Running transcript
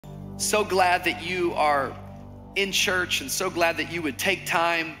So glad that you are in church and so glad that you would take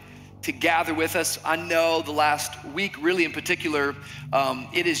time to gather with us. I know the last week, really in particular,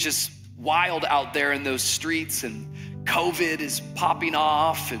 it is just wild out there in those streets, and COVID is popping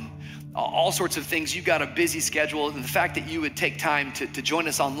off and all sorts of things. You've got a busy schedule, and the fact that you would take time to join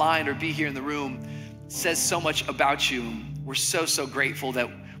us online or be here in the room says so much about you. We're so grateful that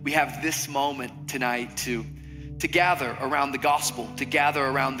we have this moment tonight to gather around the gospel, to gather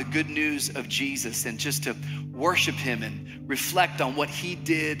around the good news of Jesus, and just to worship him and reflect on what he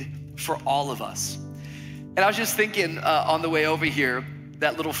did for all of us. And I was just thinking on the way over here,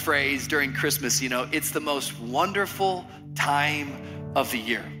 that little phrase during Christmas, it's the most wonderful time of the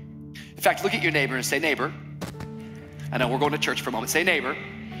year. In fact, look at your neighbor and say, neighbor, I know we're going to church for a moment, say neighbor,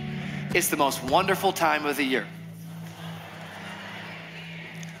 it's the most wonderful time of the year.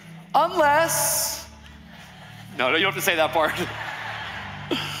 Unless, no, you don't have to say that part.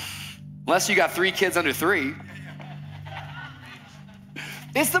 Unless you got 3 kids under 3.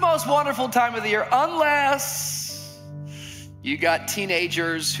 It's the most wonderful time of the year, unless you got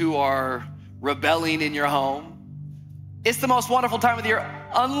teenagers who are rebelling in your home. It's the most wonderful time of the year,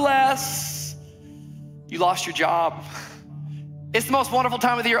 unless you lost your job. It's the most wonderful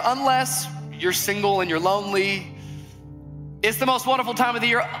time of the year, unless you're single and you're lonely. It's the most wonderful time of the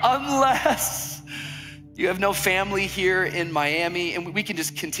year, unless you have no family here in Miami. And we can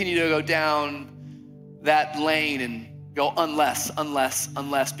just continue to go down that lane and go unless,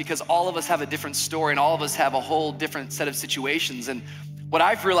 because all of us have a different story and all of us have a whole different set of situations. And what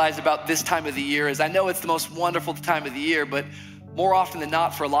I've realized about this time of the year is I know it's the most wonderful time of the year, but more often than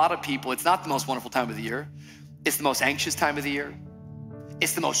not, for a lot of people, it's not the most wonderful time of the year. It's the most anxious time of the year.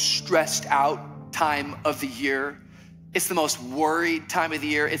 It's the most stressed out time of the year. It's the most worried time of the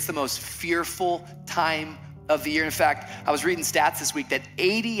year. It's the most fearful time of the year. In fact, I was reading stats this week that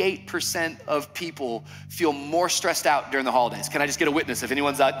 88% of people feel more stressed out during the holidays. Can I just get a witness? If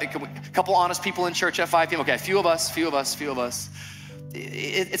anyone's out, a couple honest people in church at 5 p.m. Okay, a few of us.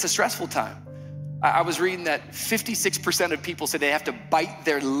 It's a stressful time. I was reading that 56% of people say they have to bite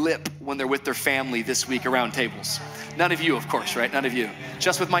their lip when they're with their family this week around tables. None of you, of course, right? None of you.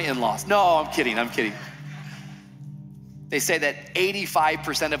 Just with my in-laws. No, I'm kidding. They say that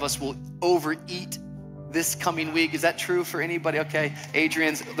 85% of us will overeat this coming week. Is that true for anybody? Okay,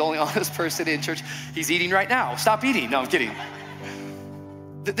 Adrian's the only honest person in church. He's eating right now. Stop eating. No, I'm kidding.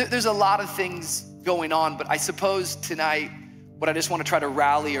 There's a lot of things going on, but I suppose tonight, what I just want to try to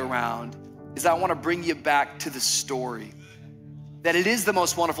rally around is I want to bring you back to the story. That it is the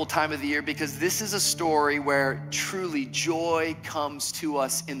most wonderful time of the year because this is a story where truly joy comes to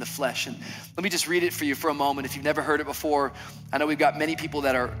us in the flesh. And let me just read it for you for a moment. If you've never heard it before, I know we've got many people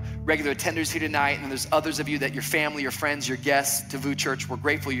that are regular attenders here tonight, and there's others of you that your family, your friends, your guests to VOUS Church. We're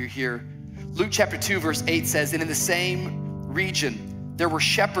grateful you're here. Luke chapter 2, verse 8 says, and in the same region, there were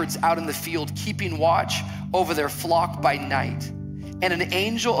shepherds out in the field keeping watch over their flock by night. And an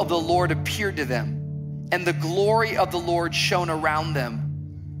angel of the Lord appeared to them, and the glory of the Lord shone around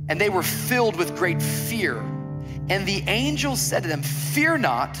them, and they were filled with great fear. And the angel said to them, fear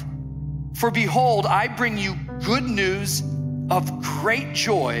not, for behold, I bring you good news of great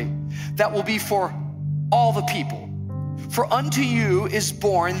joy that will be for all the people. For unto you is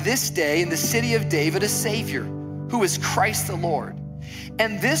born this day in the city of David a Savior, who is Christ the Lord.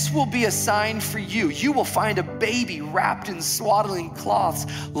 And this will be a sign for you. You will find a baby wrapped in swaddling cloths,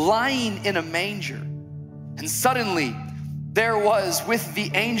 lying in a manger. And suddenly there was with the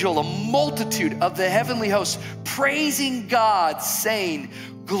angel a multitude of the heavenly hosts praising God, saying,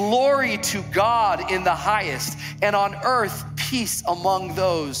 glory to God in the highest, and on earth peace among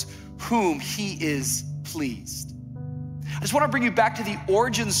those whom he is pleased. I just want to bring you back to the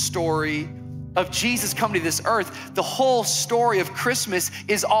origin story of Jesus coming to this earth. The whole story of Christmas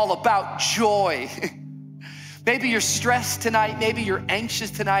is all about joy. Maybe you're stressed tonight, maybe you're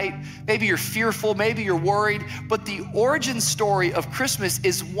anxious tonight, maybe you're fearful, maybe you're worried, but the origin story of Christmas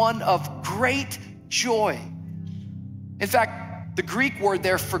is one of great joy. In fact, the Greek word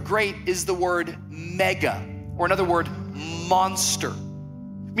there for great is the word mega, or another word, monster.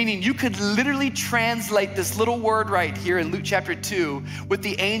 Meaning you could literally translate this little word right here in Luke chapter 2 with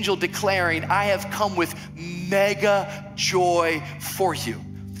the angel declaring, I have come with mega joy for you.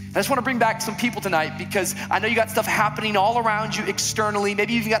 I just want to bring back some people tonight because I know you got stuff happening all around you externally.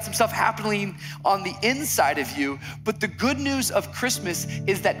 Maybe you even got some stuff happening on the inside of you. But the good news of Christmas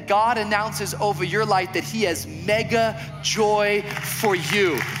is that God announces over your life that he has mega joy for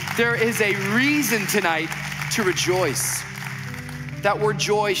you. There is a reason tonight to rejoice. That word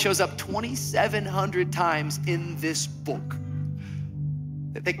joy shows up 2,700 times in this book.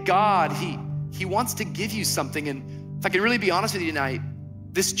 That God, he wants to give you something. And if I can really be honest with you tonight,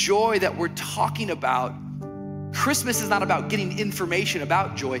 this joy that we're talking about, Christmas is not about getting information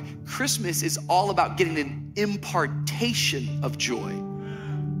about joy. Christmas is all about getting an impartation of joy.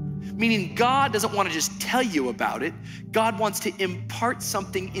 Meaning God doesn't want to just tell you about it. God wants to impart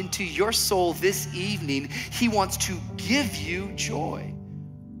something into your soul this evening. He wants to give you joy.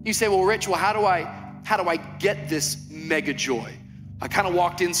 You say, well, Rich, how do I get this mega joy? I kind of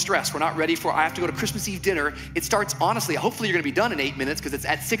walked in stressed. We're not ready I have to go to Christmas Eve dinner. It starts, honestly, hopefully you're gonna be done in 8 minutes because it's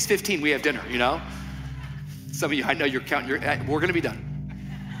at 6:15 we have dinner, you know? Some of you, I know you're counting, we're gonna be done.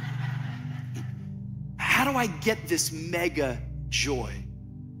 How do I get this mega joy?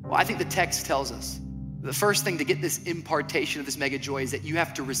 Well, I think the text tells us the first thing to get this impartation of this mega joy is that you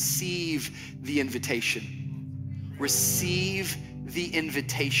have to receive the invitation. Receive the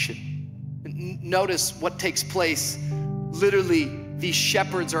invitation. Notice what takes place. Literally, these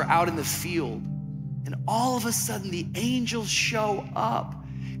shepherds are out in the field, and all of a sudden the angels show up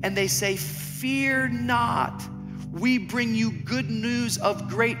and they say, fear not, we bring you good news of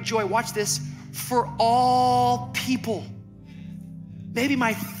great joy. Watch this, for all people. Maybe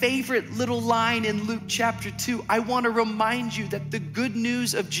my favorite little line in Luke chapter 2, I want to remind you that the good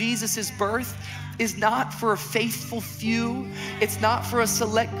news of Jesus's birth is not for a faithful few. It's not for a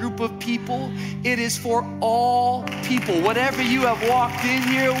select group of people. It is for all people. Whatever you have walked in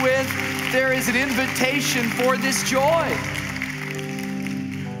here with, there is an invitation for this joy.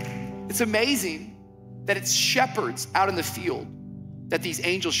 It's amazing that it's shepherds out in the field that these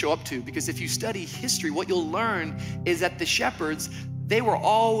angels show up to, because if you study history, what you'll learn is that the shepherds, they were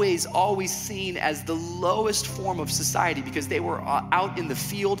always seen as the lowest form of society because they were out in the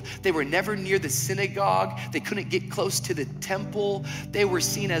field. They were never near the synagogue. They couldn't get close to the temple. They were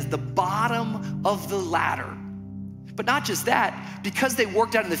seen as the bottom of the ladder. But not just that, because they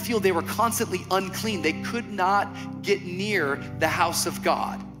worked out in the field, they were constantly unclean. They could not get near the house of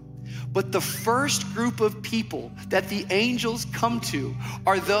God. But the first group of people that the angels come to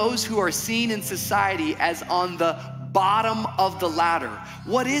are those who are seen in society as on the bottom of the ladder.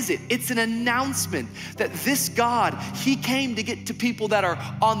 What is it? It's an announcement that this God, he came to get to people that are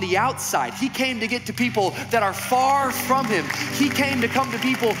on the outside. He came to get to people that are far from him. He came to come to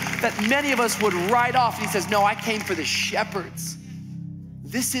people that many of us would write off. And he says, no, I came for the shepherds.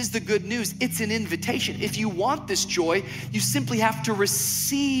 This is the good news. It's an invitation. If you want this joy, you simply have to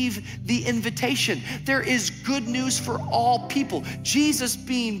receive the invitation. There is good news for all people. Jesus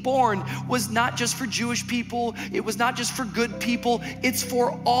being born was not just for Jewish people. It was not just for good people. It's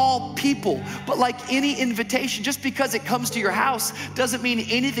for all people. But like any invitation, just because it comes to your house doesn't mean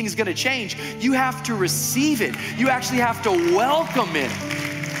anything's gonna change. You have to receive it. You actually have to welcome it.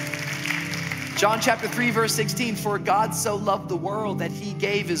 John chapter 3, verse 16, for God so loved the world that he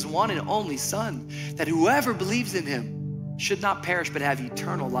gave his one and only son, that whoever believes in him should not perish but have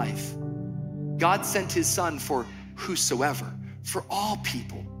eternal life. God sent his son for whosoever, for all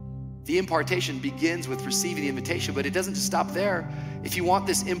people. The impartation begins with receiving the invitation, but it doesn't just stop there. If you want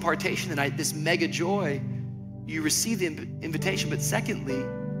this impartation tonight, this mega joy, you receive the invitation, but secondly,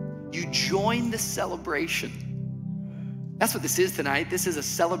 you join the celebration. That's what this is tonight. This is a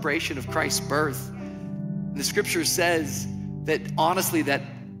celebration of Christ's birth. And the scripture says that honestly, that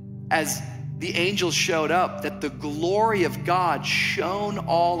as the angels showed up, that the glory of God shone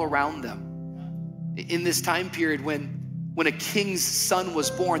all around them. In this time period when a king's son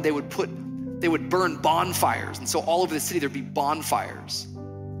was born, they would burn bonfires. And so all over the city, there'd be bonfires.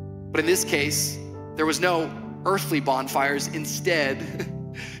 But in this case, there was no earthly bonfires.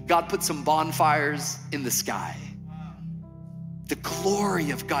 Instead, God put some bonfires in the sky. The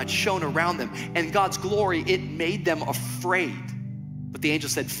glory of God shone around them, and God's glory, it made them afraid. But the angel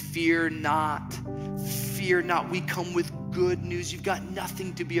said, fear not, we come with good news. You've got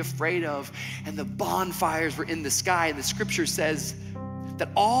nothing to be afraid of. And the bonfires were in the sky, and the scripture says that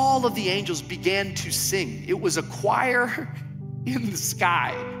all of the angels began to sing. It was a choir in the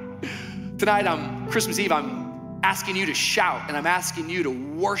sky. Tonight on Christmas Eve, I'm asking you to shout, and I'm asking you to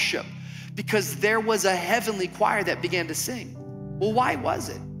worship, because there was a heavenly choir that began to sing. Well, why was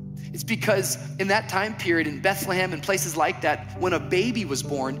it? It's because in that time period in Bethlehem and places like that, when a baby was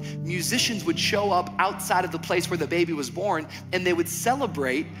born, musicians would show up outside of the place where the baby was born, and they would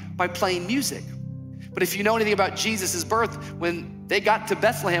celebrate by playing music. But if you know anything about Jesus's birth, when they got to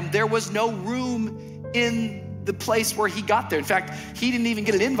Bethlehem, there was no room in the place where he got there. In fact, he didn't even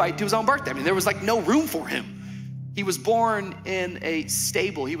get an invite to his own birthday. I mean, there was like no room for him. He was born in a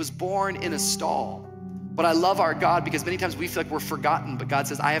stable. He was born in a stall. But I love our God because many times we feel like we're forgotten, but God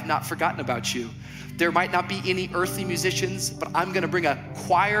says, I have not forgotten about you. There might not be any earthly musicians, but I'm gonna bring a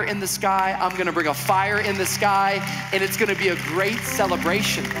choir in the sky, I'm gonna bring a fire in the sky, and it's gonna be a great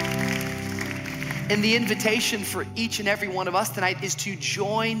celebration. And the invitation for each and every one of us tonight is to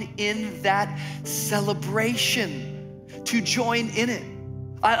join in that celebration, to join in it.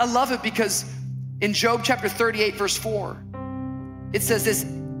 I love it because in Job chapter 38, verse 4, it says this,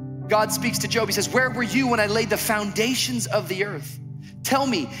 God speaks to Job, he says, where were you when I laid the foundations of the earth? Tell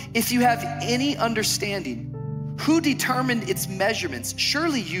me, if you have any understanding, who determined its measurements?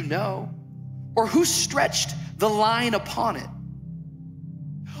 Surely you know. Or who stretched the line upon it?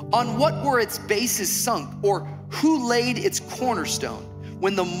 On what were its bases sunk? Or who laid its cornerstone?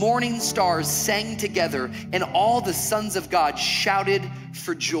 When the morning stars sang together and all the sons of God shouted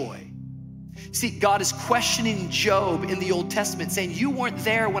for joy. See, God is questioning Job in the Old Testament, saying, you weren't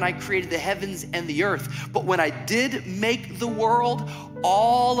there when I created the heavens and the earth, but when I did make the world,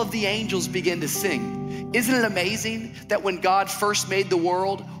 all of the angels began to sing. Isn't it amazing that when God first made the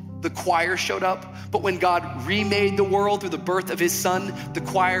world, the choir showed up, but when God remade the world through the birth of his son, the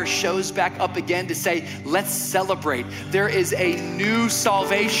choir shows back up again to say, let's celebrate. There is a new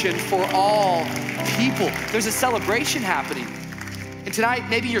salvation for all people. There's a celebration happening. And tonight,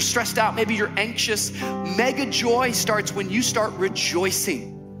 maybe you're stressed out, maybe you're anxious. Mega joy starts when you start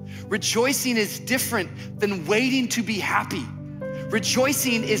rejoicing. Rejoicing is different than waiting to be happy.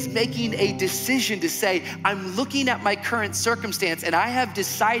 Rejoicing is making a decision to say, I'm looking at my current circumstance and I have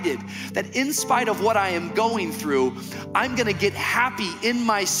decided that in spite of what I am going through, I'm gonna get happy in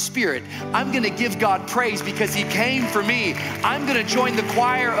my spirit. I'm gonna give God praise because he came for me. I'm gonna join the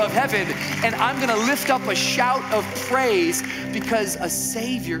choir of heaven and I'm gonna lift up a shout of praise because a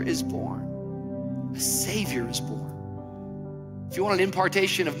Savior is born. A Savior is born. If you want an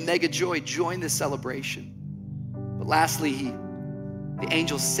impartation of mega joy, join this celebration. But lastly, the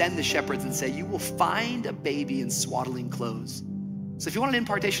angels send the shepherds and say, you will find a baby in swaddling clothes. So if you want an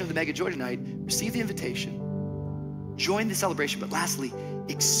impartation of the mega joy tonight, receive the invitation, join the celebration, but lastly,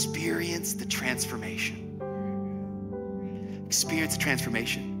 experience the transformation. Experience the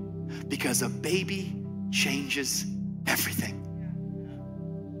transformation because a baby changes everything.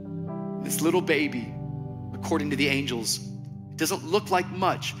 This little baby, according to the angels, it doesn't look like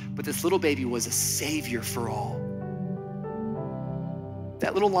much, but this little baby was a savior for all.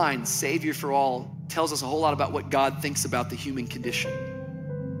 That little line, Savior for all, tells us a whole lot about what God thinks about the human condition.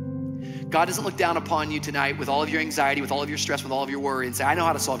 God doesn't look down upon you tonight with all of your anxiety, with all of your stress, with all of your worry and say, I know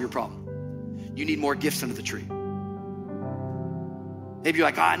how to solve your problem. You need more gifts under the tree. Maybe you're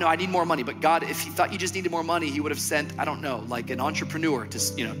like, no, I need more money. But God, if he thought you just needed more money, he would have sent, I don't know, like an entrepreneur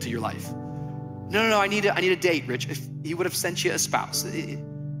to your life. No, I need a date, Rich. If he would have sent you a spouse.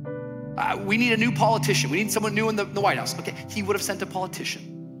 We need a new politician. We need someone new in the White House. Okay, he would have sent a politician.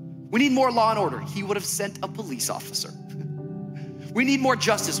 We need more law and order. He would have sent a police officer. We need more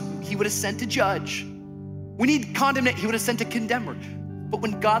justice. He would have sent a judge. We need condemnation. He would have sent a condemner. But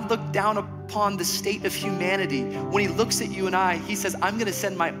when God looked down upon the state of humanity, when he looks at you and I, he says, I'm gonna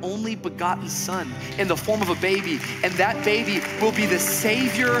send my only begotten son in the form of a baby, and that baby will be the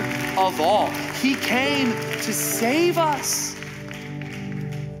Savior of all. He came to save us.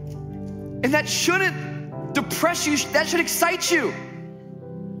 And that shouldn't depress you, that should excite you.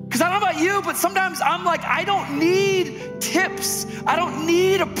 Because I don't know about you, but sometimes I'm like, I don't need tips. I don't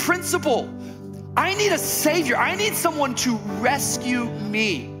need a principle. I need a Savior. I need someone to rescue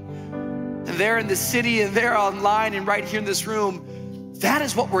me. And there in the city and there online and right here in this room, that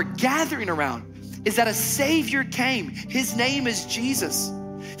is what we're gathering around, is that a Savior came. His name is Jesus.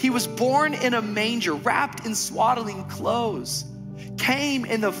 He was born in a manger, wrapped in swaddling clothes, came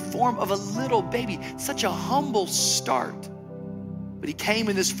in the form of a little baby, such a humble start. But he came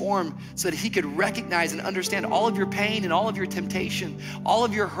in this form so that he could recognize and understand all of your pain and all of your temptation, all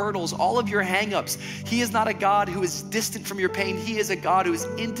of your hurdles, all of your hangups. He is not a God who is distant from your pain. He is a God who is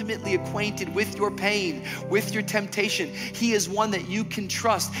intimately acquainted with your pain, with your temptation. He is one that you can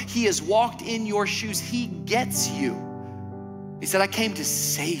trust. He has walked in your shoes. He gets you. He said, I came to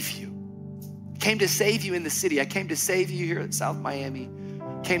save you. I came to save you in the city. I came to save you here at South Miami.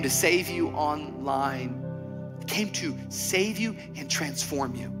 I came to save you online. I came to save you and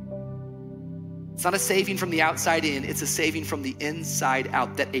transform you. It's not a saving from the outside in, it's a saving from the inside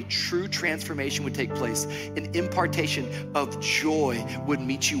out, that a true transformation would take place. An impartation of joy would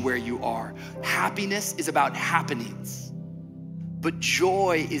meet you where you are. Happiness is about happenings. But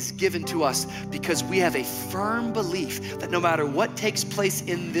joy is given to us because we have a firm belief that no matter what takes place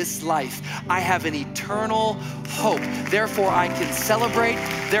in this life, I have an eternal hope. Therefore, I can celebrate.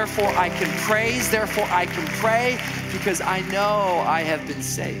 Therefore, I can praise. Therefore, I can pray because I know I have been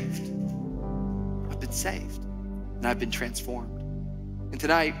saved. I've been saved and I've been transformed. And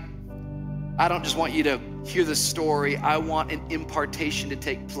tonight, I don't just want you to hear the story. I want an impartation to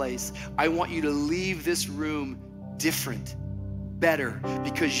take place. I want you to leave this room different, better,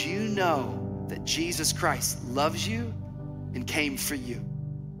 because you know that Jesus Christ loves you and came for you.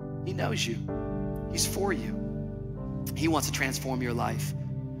 He knows you. He's for you. He wants to transform your life.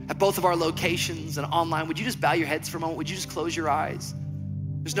 At both of our locations and online, would you just bow your heads for a moment? Would you just close your eyes?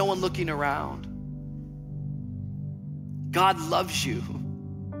 There's no one looking around. God loves you.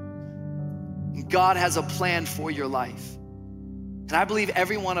 And God has a plan for your life. And I believe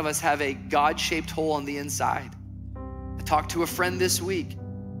every one of us have a God-shaped hole on the inside. I talked to a friend this week,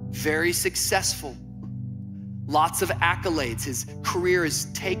 very successful, lots of accolades. His career is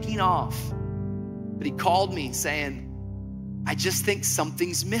taking off. But he called me saying, I just think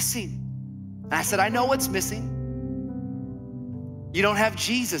something's missing. And I said, I know what's missing. You don't have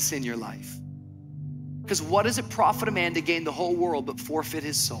Jesus in your life. Because what does it profit a man to gain the whole world but forfeit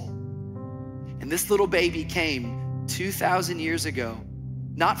his soul? And this little baby came 2,000 years ago,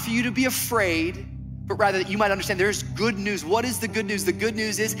 not for you to be afraid, but rather that you might understand there's good news. What is the good news? The good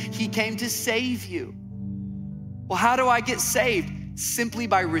news is he came to save you. Well, how do I get saved? Simply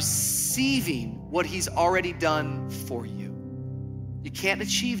by receiving what he's already done for you. You can't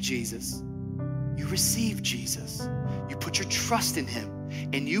achieve Jesus. You receive Jesus. You put your trust in him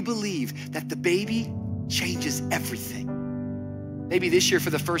and you believe that the baby changes everything. Maybe this year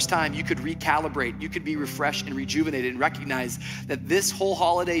for the first time, you could recalibrate, you could be refreshed and rejuvenated and recognize that this whole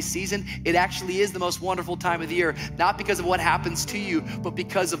holiday season, it actually is the most wonderful time of the year, not because of what happens to you, but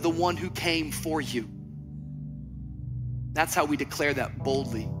because of the one who came for you. That's how we declare that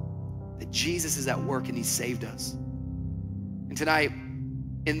boldly, that Jesus is at work and he saved us. And tonight,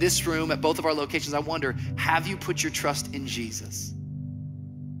 in this room, at both of our locations, I wonder, have you put your trust in Jesus?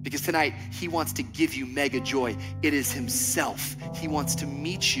 Because tonight, he wants to give you mega joy. It is himself. He wants to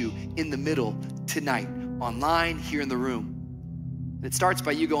meet you in the middle tonight, online, here in the room. And it starts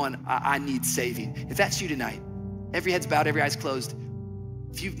by you going, I need saving. If that's you tonight, every head's bowed, every eye's closed.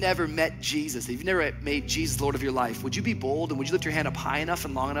 If you've never met Jesus, if you've never made Jesus Lord of your life, would you be bold and would you lift your hand up high enough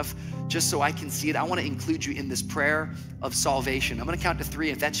and long enough just so I can see it? I want to include you in this prayer of salvation. I'm going to count to 3.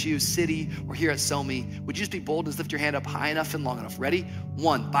 If that's you, city or here at Somi, would you just be bold and lift your hand up high enough and long enough? Ready?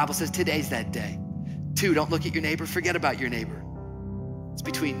 1, Bible says today's that day. 2, don't look at your neighbor, forget about your neighbor. It's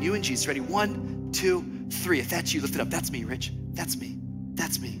between you and Jesus. Ready? 1, 2, 3. If that's you, lift it up. That's me, Rich. That's me.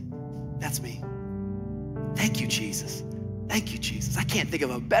 That's me. That's me. Thank you, Jesus. Thank you, Jesus. I can't think of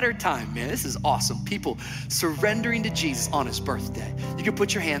a better time, man. This is awesome. People surrendering to Jesus on his birthday. You can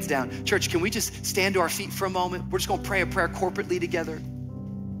put your hands down. Church, can we just stand to our feet for a moment? We're just gonna pray a prayer corporately together.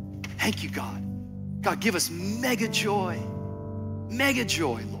 Thank you, God. God, give us mega joy,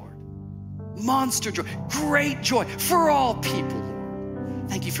 Lord. Monster joy, great joy for all people, Lord.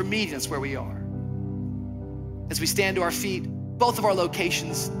 Thank you for meeting us where we are. As we stand to our feet, both of our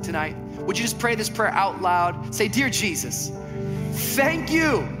locations tonight, would you just pray this prayer out loud? Say, dear Jesus, thank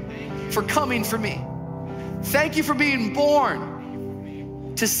you for coming for me. Thank you for being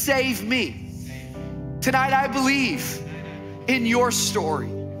born to save me. Tonight I believe in your story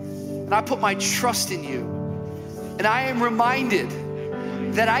and I put my trust in you. And I am reminded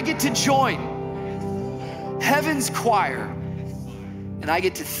that I get to join heaven's choir and I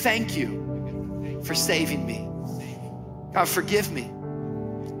get to thank you for saving me. God, forgive me.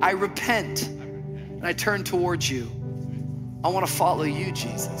 I repent and I turn towards you. I want to follow you,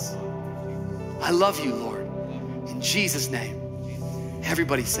 Jesus. I love you, Lord. In Jesus' name.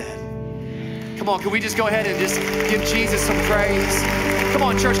 Everybody said. Come on, can we just go ahead and just give Jesus some praise? Come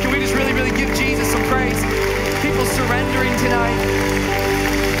on, church, can we just really, really give Jesus some praise? People surrendering tonight.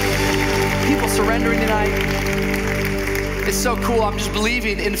 People surrendering tonight. It's so cool. I'm just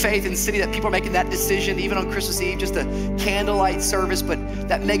believing in faith in City that people are making that decision, even on Christmas Eve, just a candlelight service, but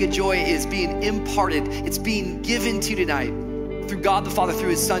that mega joy is being imparted. It's being given to you tonight through God the Father, through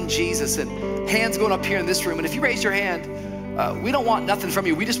his son, Jesus, and hands going up here in this room. And if you raise your hand, we don't want nothing from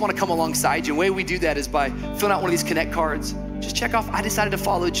you. We just want to come alongside you. And the way we do that is by filling out one of these Connect cards. Just check off, I decided to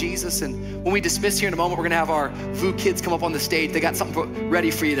follow Jesus. And when we dismiss here in a moment, we're gonna have our VOUS kids come up on the stage. They got something ready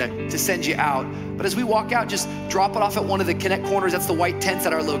for you to send you out. But as we walk out, just drop it off at one of the Connect corners. That's the white tents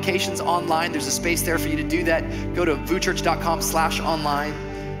at our locations online. There's a space there for you to do that. Go to VOUSchurch.com/online.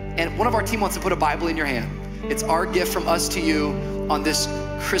 And one of our team wants to put a Bible in your hand. It's our gift from us to you on this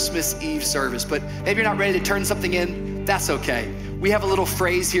Christmas Eve service. But maybe you're not ready to turn something in, that's okay. We have a little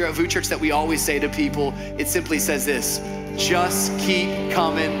phrase here at VOUS Church that we always say to people. It simply says this: just keep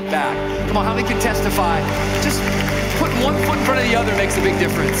coming back. Come on, how many can testify? Just putting one foot in front of the other makes a big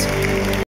difference.